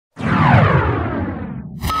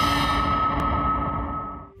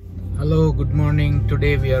Hello, good morning.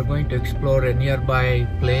 Today we are going to explore a nearby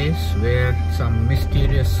place where some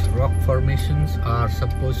mysterious rock formations are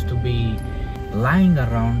supposed to be lying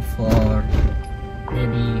around for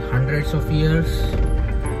maybe hundreds of years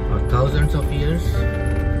or thousands of years.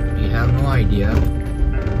 We have no idea.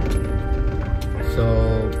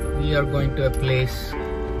 So we are going to a place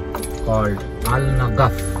called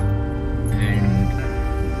Nagaf,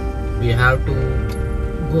 and we have to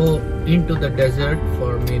go into the desert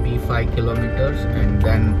for maybe 5 kilometers and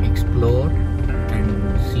then explore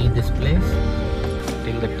and see this place.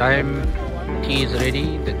 Till the time tea is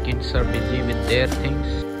ready, the kids are busy with their things.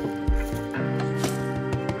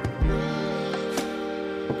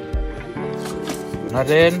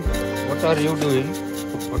 Naren, what are you doing?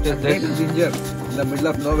 What is this? Ginger in the middle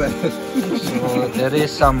of nowhere. So there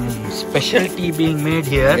is some special tea being made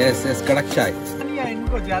here. Yes, kadak chai.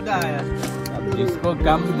 जिसको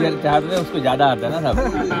कम देर चाहते हैं उसको ज्यादा आता है ना सब.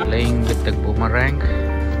 Playing with the boomerang.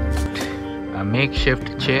 A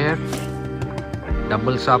makeshift chair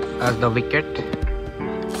doubles up as the wicket.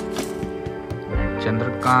 And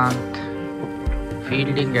Chandrakant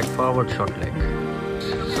fielding at forward short leg.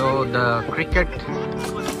 So the cricket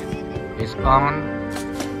is on.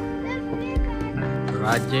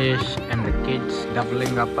 Rajesh and the kids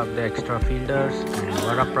doubling up of the extra fielders, and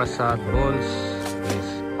Varaprasad bowls his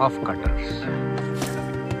off cutters.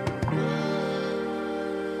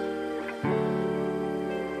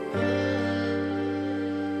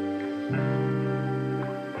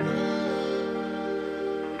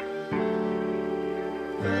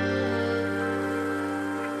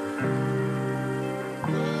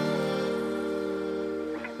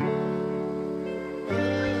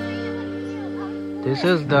 This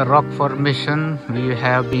is the rock formation we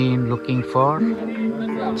have been looking for.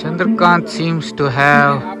 Chandrakant seems to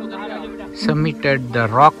have summited the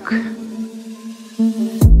rock.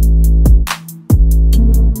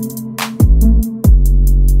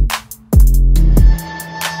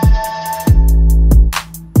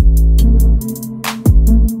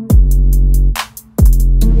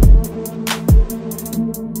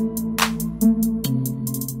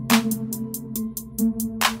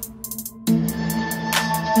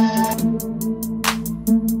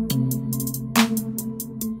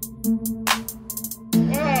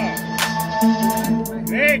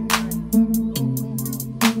 Great.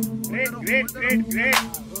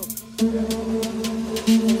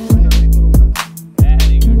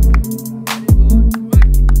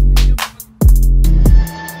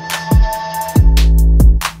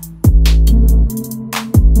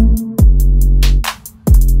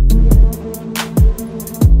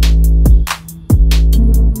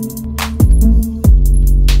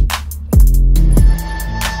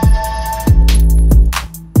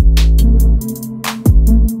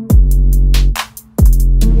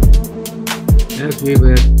 As we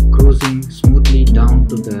were cruising smoothly down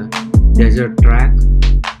to the desert track,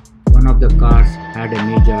 one of the cars had a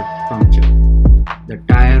major puncture. The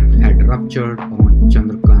tire had ruptured on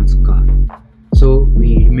Chandrakant's car. So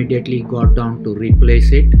we immediately got down to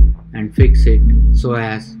replace it and fix it so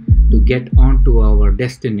as to get on to our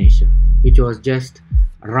destination, which was just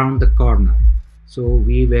around the corner. So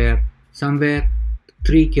we were somewhere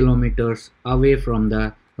 3 kilometers away from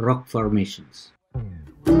the rock formations.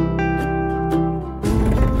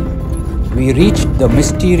 We reached the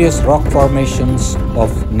mysterious rock formations of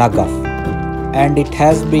Nagaf, and it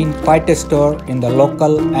has been quite a stir in the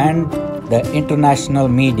local and the international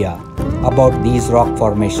media about these rock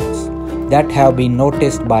formations that have been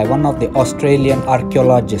noticed by one of the Australian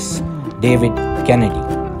archaeologists, David Kennedy.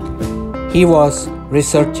 He was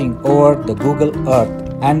researching over the Google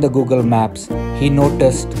Earth and the Google Maps. He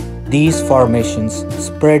noticed these formations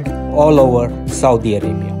spread all over Saudi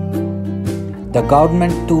Arabia. The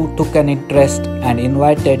government too took an interest and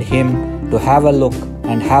invited him to have a look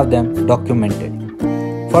and have them documented.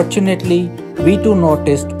 Fortunately, we too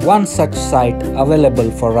noticed one such site available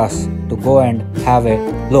for us to go and have a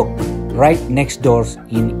look right next door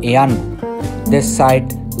in Yanbu. This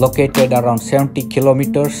site, located around 70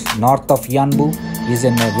 kilometers north of Yanbu, is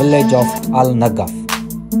in a village of Al-Nagaf.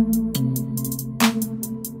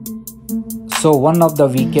 So one of the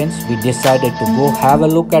weekends we decided to go have a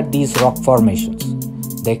look at these rock formations.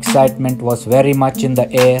 The excitement was very much in the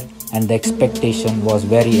air and the expectation was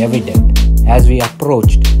very evident as we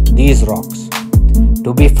approached these rocks.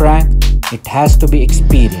 To be frank, it has to be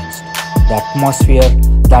experienced. The atmosphere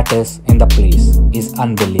that is in the place is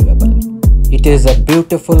unbelievable. It is a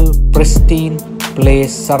beautiful, pristine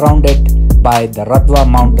place surrounded by the Radhwa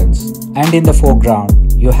mountains, and in the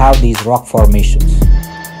foreground you have these rock formations.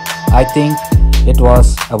 I think it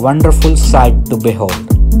was a wonderful sight to behold.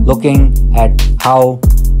 looking at how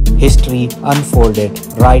history unfolded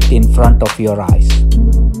right in front of your eyes.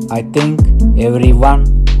 I think everyone,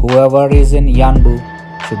 whoever is in Yanbu,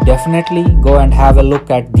 should definitely go and have a look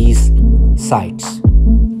at these sites.